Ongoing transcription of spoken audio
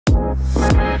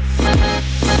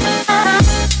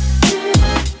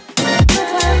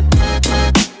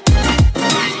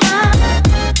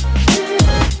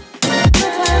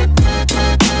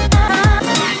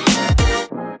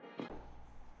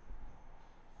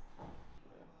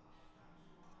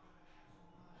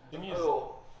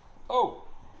Hello. Oh.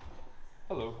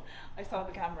 Hello. I saw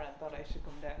the camera and thought I should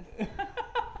come down.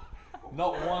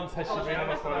 Not once has she been on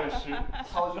a photo shoot.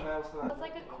 How's your nails tonight? It's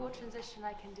like a cool transition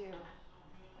I can do.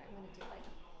 I'm gonna do like.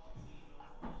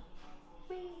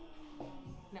 Whee!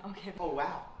 No, okay. Oh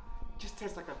wow. Just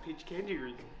tastes like a peach candy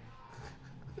ring.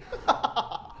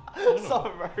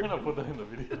 So I'm gonna put that in the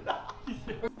video.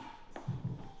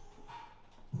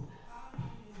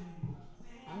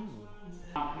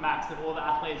 Max, have all the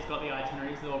athletes got the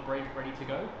itineraries? They're all briefed, ready to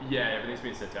go? Yeah, everything's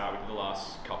been set out. We did the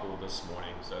last couple this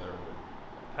morning, so they're all good.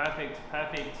 Perfect,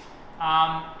 perfect.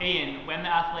 Ian, when the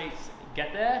athletes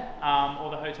get there, all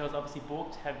the hotels obviously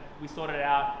booked. Have we sorted it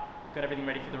out? Got everything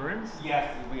ready for the rooms?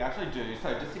 Yes, we actually do.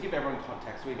 So just to give everyone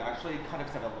context, we've actually kind of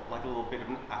set up like a little bit of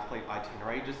an athlete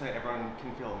itinerary just so everyone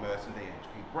can feel immersed in the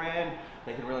EHP brand.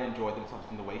 They can really enjoy themselves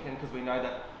from the weekend, because we know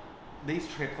that these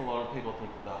trips, a lot of people think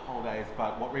they're holidays,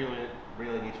 but what we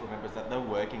really need to remember is that they're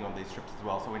working on these trips as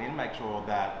well. So we need to make sure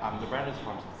that the brand is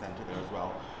front and center there as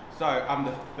well. So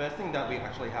the first thing that we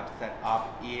actually have set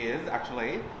up is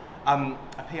actually a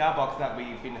PR box that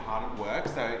we've been hard at work.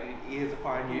 So it is a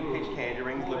fine new peach candy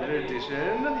rings, limited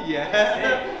edition.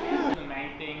 Yeah. The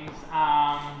main things,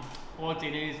 all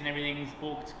dinners and everything's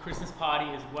booked. Christmas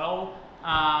party as well.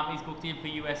 He's booked in for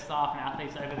US staff and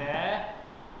athletes over there.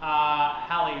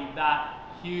 Hallie, that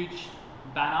huge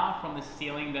banner from the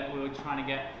ceiling that we were trying to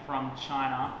get from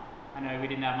China, I know we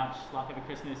didn't have much luck over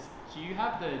Christmas. Do you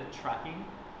have the tracking?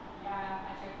 Yeah,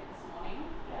 I checked it this morning.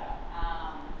 Yeah.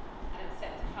 And it's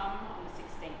set to come on the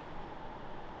 16th.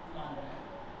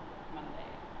 Monday.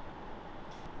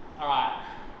 Alright,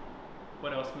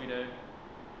 what else can we do?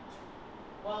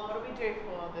 Well, what do we do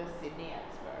for the Sydney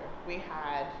Expo? We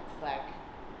had like...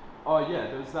 Oh yeah,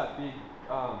 there was that big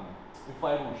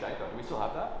inflatable shaker. Do we still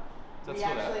have that? We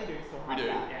actually do still have We do.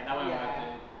 that. Yeah, that won't work,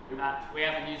 dude. We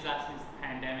haven't used that since the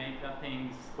pandemic. That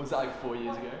thing's Was that like 4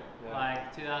 years ago? Yeah.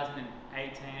 like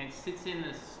 2018. It sits in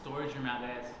the storage room out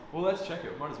there. Well, let's check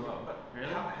it. Might as well. But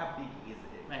Really? how big is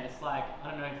it? Mate, it's like,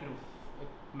 I don't know if it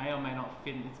may or may not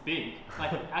fit. It's big.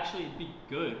 Like, actually, it'd be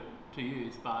good to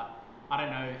use, but I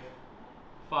don't know if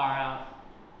far out.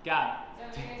 Gab.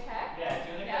 Do you want me to check? Yeah,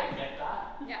 do you think I can get that?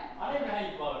 Yeah. I don't know how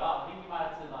you blow it up. I think you might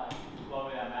have to like blow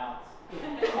it with our mouths.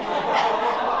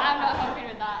 I'm not happy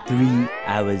with that. 3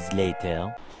 hours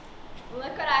later.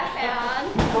 Look what I found.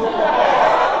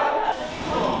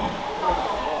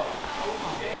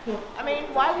 I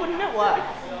mean, why wouldn't it work?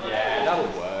 Yeah, that'll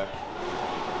work.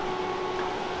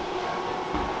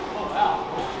 Oh wow.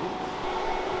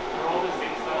 Are all these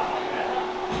things set up like that?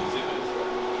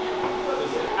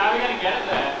 How are we going to get it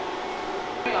there?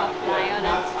 Fly on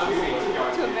it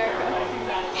to America.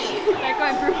 They're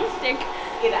going broomstick.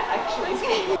 It actually is. It's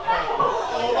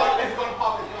gonna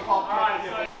pop, it's gonna pop. Alright,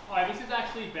 so this is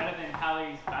actually better than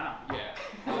Hallie's banner. Yeah.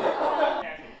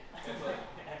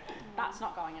 That's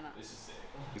not going in it. This is sick.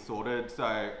 Sorted,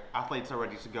 so athletes are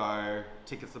ready to go,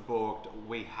 tickets are booked,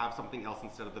 we have something else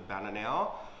instead of the banner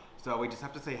now. So we just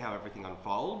have to see how everything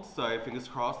unfolds. So fingers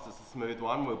crossed, it's a smooth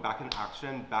one. We're back in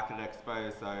action, back at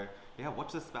Expo, so yeah,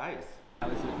 watch this space.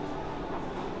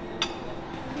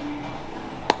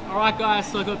 Alright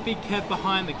guys, so I've got Big Kev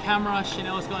behind the camera.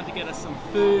 Chanel's going to get us some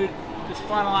food. Just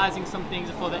finalising some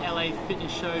things for the LA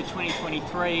Fitness Show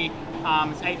 2023.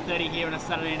 It's 8:30 here on a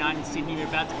Saturday night in Sydney. We're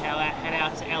about to head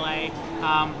out to LA.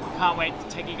 Can't wait to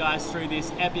take you guys through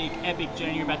this epic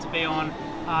journey you're about to be on.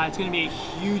 It's going to be a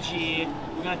huge year.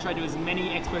 We're going to try to do as many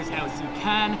expos as we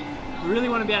can. We really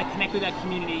want to be able to connect with that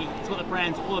community. It's what the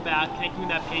brand's all about, connecting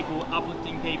with our people,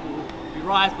 uplifting people. We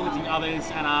rise, uplifting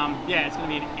others, and yeah, it's going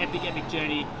to be an epic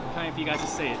journey coming for you guys to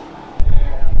see it.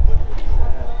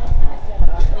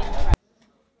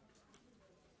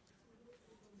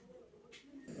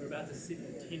 We're about to sit in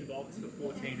the tin box for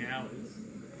 14 hours.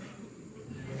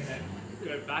 We're going to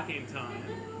go back in time.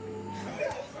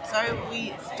 So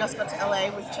we just got to LA,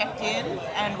 we've checked in,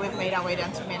 and we've made our way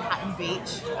down to Manhattan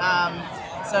Beach.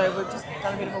 So we've just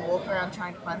done a bit of a walk around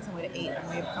trying to find somewhere to eat, and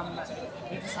we've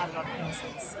decided on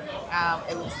Innocence.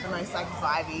 It looks the most like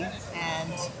vibey,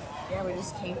 and yeah, we're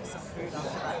just keen for some food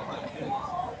after that point.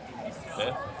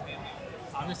 Yeah.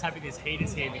 I'm just happy this heat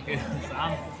is here because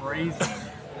I'm freezing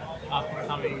after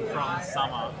coming from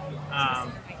summer.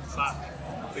 But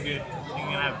we're good. We're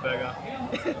gonna have a burger.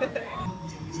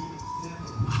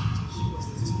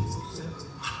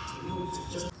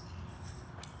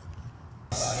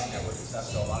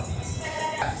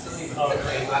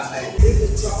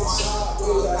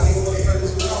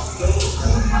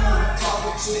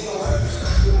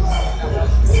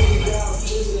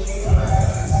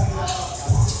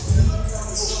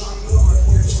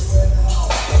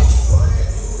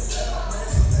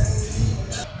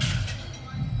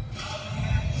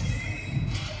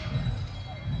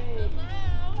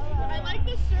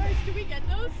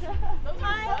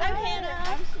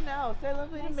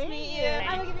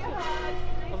 I'll give you a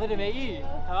hug. Lovely to meet you.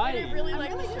 How are you? Really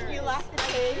like the shirt. You like the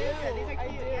shades?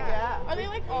 Yeah. Are they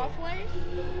like off-white?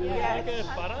 Yeah. Like a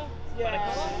butter? Butter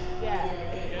color?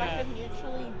 Yeah. Like a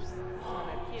mutually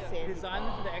We designed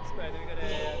them for the expo. Then we got a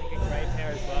grey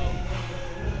pair as well.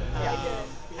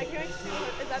 I can't wait to see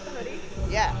what, is that the hoodie?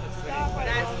 Yeah.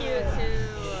 That's cute too.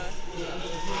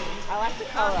 I like the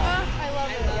color. I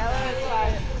love it. Yellow is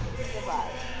like the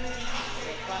vibe.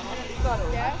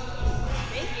 Yeah?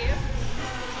 Thank you.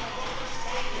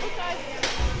 What size is it?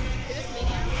 Is this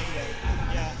medium?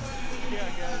 Yeah. Yeah,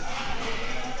 good.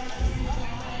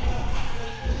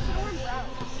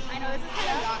 I know this is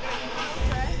kind of dark.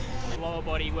 Lower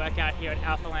body workout here at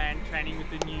Alphaland, training with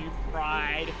the new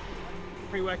Pride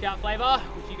pre-workout flavor,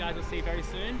 which you guys will see very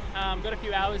soon. Got a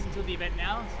few hours until the event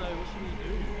now, so what should we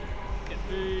do? Get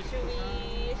food? Should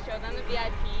we show them the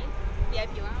VIP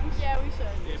lounge? Yeah, we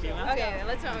should. VIP lounge? Okay,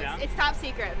 let's go. It's top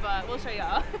secret, but we'll show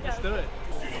y'all. Let's do it.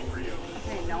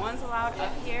 Okay, no one's allowed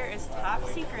up here. It's top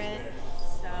secret.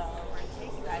 So we're going to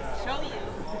take you guys to show you.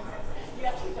 You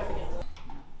actually don't get it.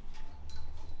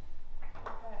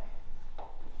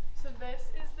 So this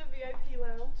is the VIP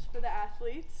lounge for the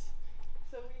athletes.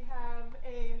 So we have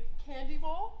a candy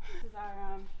bowl. This is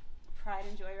our pride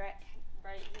and joy right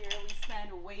here. We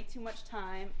spend way too much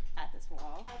time at this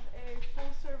wall. We have a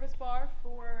full service bar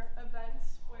for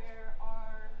events where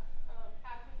our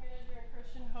athlete manager and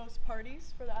Christian host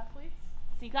parties for the athletes.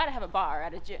 So you got to have a bar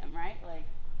at a gym, right? Like.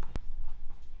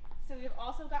 So we've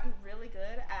also gotten really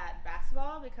good at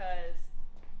basketball because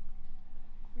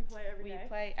we play every day. We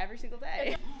play every single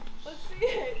day. Let's see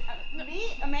it.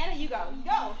 Me, Amanda, you go. You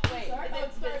go. Wait, Sorry? did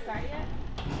it start yet?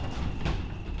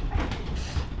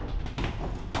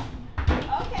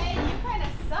 Okay, you kind of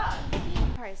suck.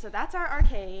 All right, so that's our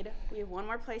arcade. We have one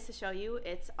more place to show you.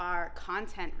 It's our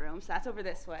content room. So that's over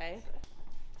this way.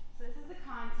 So this is the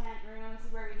content room. This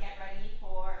is where we get ready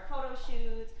for photo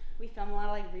shoots. We film a lot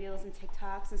of like reels and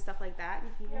TikToks and stuff like that.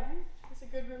 Yeah, it's a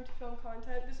good room to film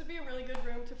content. This would be a really good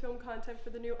room to film content for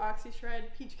the new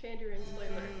OxyShred Peach Candy Rings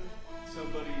flavor.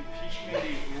 Somebody peach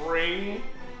candy ring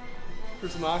for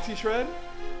some OxyShred.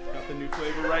 Got the new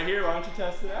flavor right here. Why don't you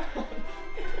test it out?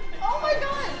 Oh my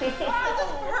god! Wow, this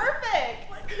is perfect!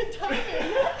 Good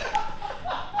timing.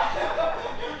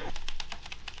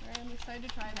 I'm excited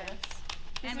to try this.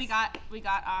 And we got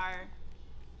our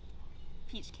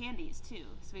peach candies too.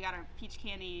 So we got our peach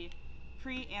candy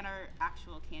pre and our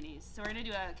actual candies. So we're gonna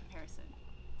do a comparison.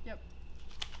 Yep.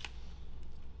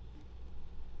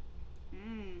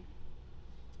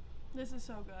 This is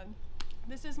so good.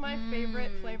 This is my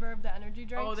favorite flavor of the energy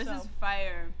drink. Oh, this is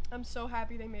fire. I'm so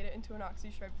happy they made it into an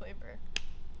OxyShred flavor.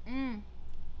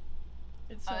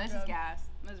 It's so this good. is gas.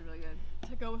 This is really good.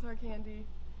 To go with our candy.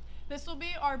 This will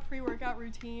be our pre-workout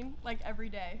routine, like every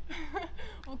day.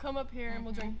 We'll come up here and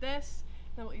we'll drink this,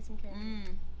 and then we'll eat some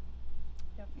candy.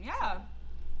 Yep. Yeah.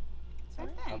 So, Out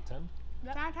of 10?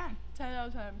 Yep. 10 out of 10. 10 out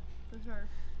of 10, for sure.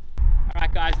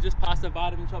 Alright guys, we just passed the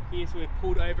vitamin shop here, so we've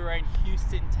pulled over in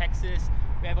Houston, Texas.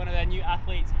 We have one of our new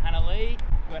athletes, Hannah Lee.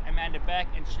 We've got Amanda Beck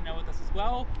and Chanel with us as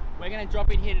well. We're going to drop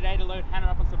in here today to load Hannah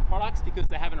up on some products because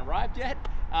they haven't arrived yet.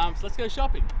 So let's go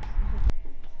shopping.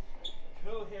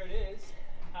 Cool, here it is.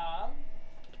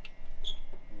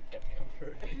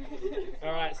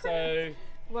 Alright, so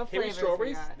What kiwi flavors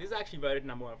strawberries. we got? This is actually voted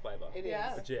 #1 flavor. It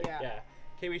is. Legit, yeah.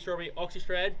 Kiwi strawberry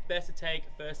oxyshred, best to take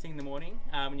first thing in the morning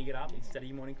when you get up instead of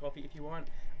your morning coffee if you want.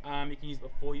 You can use it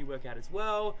before you work out as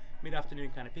well.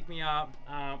 Mid-afternoon kind of pick me up.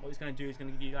 What it's going to do is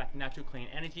going to give you like natural clean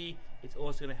energy. It's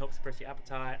also going to help suppress your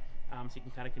appetite so you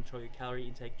can kind of control your calorie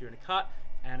intake during a cut,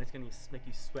 and it's going to make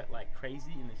you sweat like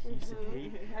crazy in the Houston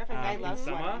heat in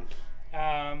summer.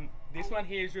 This one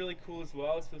here is really cool as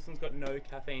well. So this one's got no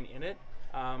caffeine in it.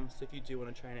 So if you do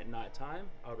want to train at night time,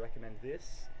 I would recommend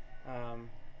this.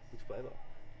 Which flavor?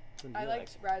 I like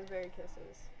raspberry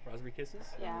kisses. Raspberry kisses?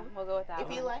 Yeah, we'll go with that If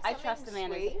one. you like I trust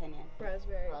Amanda's sweet, opinion.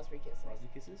 Raspberry kisses. Raspberry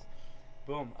kisses.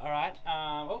 Boom. All right.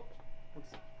 Oh,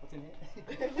 what's in here?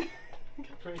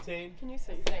 Protein. Can you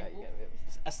say that?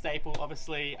 A staple,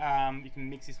 obviously. You can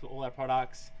mix this with all our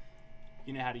products.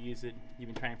 You know how to use it. You've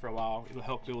been training for a while. It'll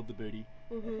help build the booty.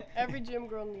 Every gym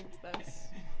girl needs this.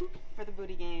 For the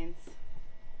booty gains.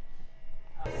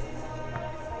 Are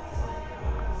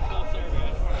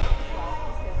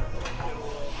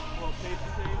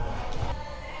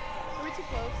we too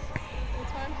close?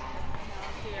 It's fine? No,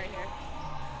 let's be right here.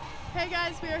 Hey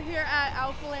guys, we are here at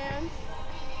Alphaland,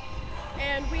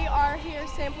 and we are here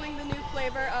sampling the new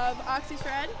flavor of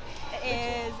OxyShred. It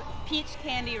is peach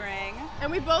candy ring. And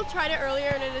we both tried it earlier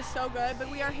and it is so good, but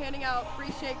we are handing out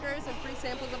free shakers and free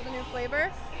samples of the new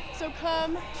flavor. So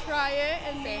come try it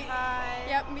and Say hi.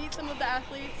 Yep, meet some of the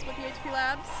athletes with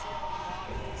EHPlabs.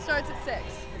 Starts at 6.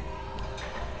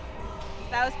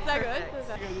 That was that perfect. good? You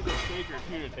gotta do the shaker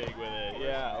too to take with it.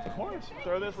 Yeah, of course.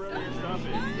 Throw this wherever your stuff is.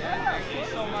 Yeah, thank you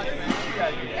so much, man. Yeah,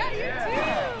 you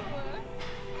too.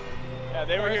 Yeah,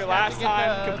 they were here last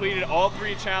time, completed all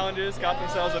 3 challenges, got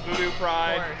themselves a Voodoo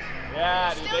Pride.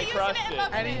 Yeah, dude, they crushed it.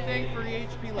 Anything for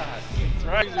EHPlabs. That's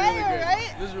right. This is really good.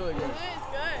 Right? This is really good. It is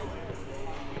good.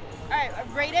 All right,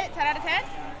 rate it 10 out of 10.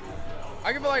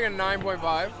 I give it like a 9.5.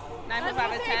 9.5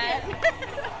 out of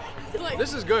 10. Like,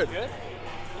 This is good.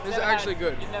 This is actually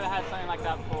good. You've never had something like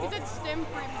that before? he said stim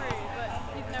free, but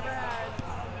he's never had.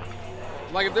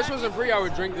 Like if this wasn't free, I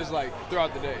would drink this like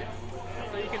throughout the day.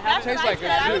 So you can have It tastes like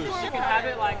a juice. You can have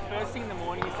it like first thing in the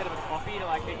morning instead of a coffee to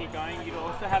like get you going. You can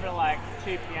also have it at like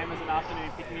 2 p.m. as an afternoon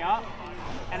pick me up,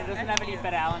 and it doesn't have any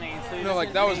beta-alanine. So No,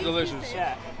 like that was delicious.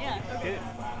 Yeah.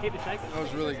 Keep it shaking. That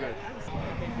was really good.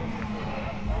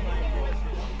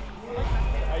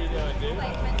 How you doing, dude? You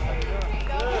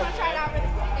want to try it out really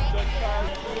quick?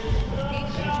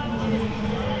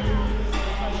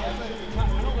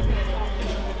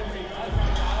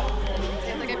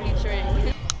 It's like a peach ring.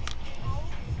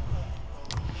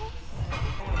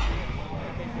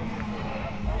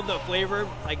 The flavor,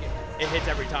 like, it hits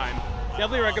every time.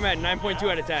 Definitely recommend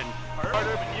 9.2 out of 10.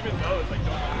 Harder, but even those, like,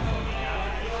 don't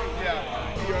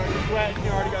you're already sweating,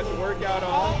 you already got your workout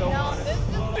on. Don't want it.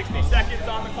 60 seconds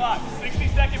on the clock.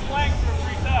 60-second planks for a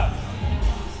free sub.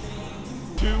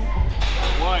 2,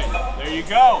 1. There you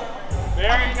go.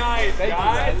 Very nice,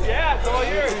 guys. Yeah, it's all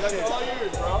yours. That's all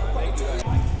yours, bro. Thank you.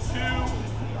 2,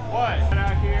 1. Get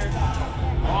out here.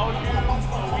 All you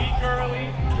a week early.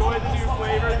 Enjoy the new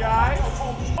flavor, guys.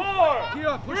 4,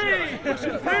 3,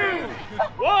 2,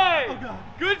 1.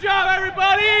 Good job,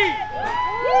 everybody.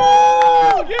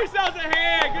 Woo! Give yourselves a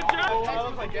hand. Good job.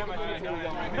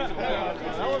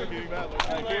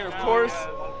 Here, of course.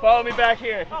 Follow me back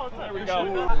here. There we go.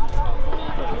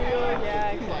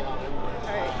 Yeah, exactly. All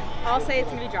right. I'll say it's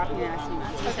going to be dropping in the next few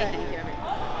months. Okay. Thank you, everyone.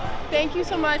 Thank you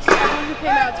so much to everyone who came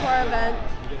out to our event.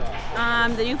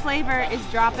 The new flavor is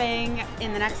dropping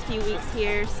in the next few weeks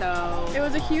here, so it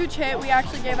was a huge hit. We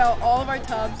actually gave out all of our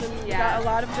tubs and we got a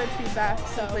lot of good feedback.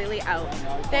 So completely out.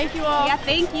 Thank you all. Yeah,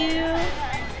 thank you.